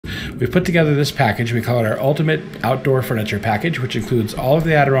We've put together this package. We call it our Ultimate Outdoor Furniture Package, which includes all of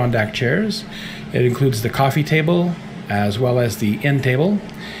the Adirondack chairs. It includes the coffee table, as well as the end table,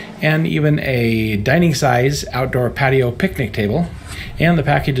 and even a dining size outdoor patio picnic table. And the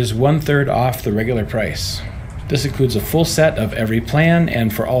package is 1/3 off the regular price. This includes a full set of every plan,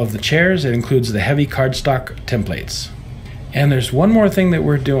 and for all of the chairs, it includes the heavy cardstock templates. And there's one more thing that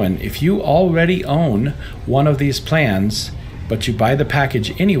we're doing. If you already own one of these plans, but you buy the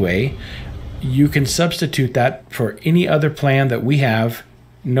package anyway, you can substitute that for any other plan that we have,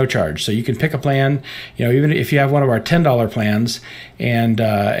 no charge. So you can pick a plan, even if you have one of our $10 plans and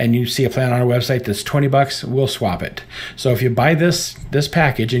you see a plan on our website that's $20, we'll swap it. So if you buy this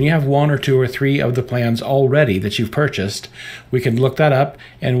package and you have 1 or 2 or 3 of the plans already that you've purchased, we can look that up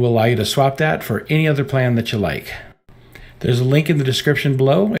and we'll allow you to swap that for any other plan that you like. There's a link in the description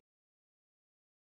below.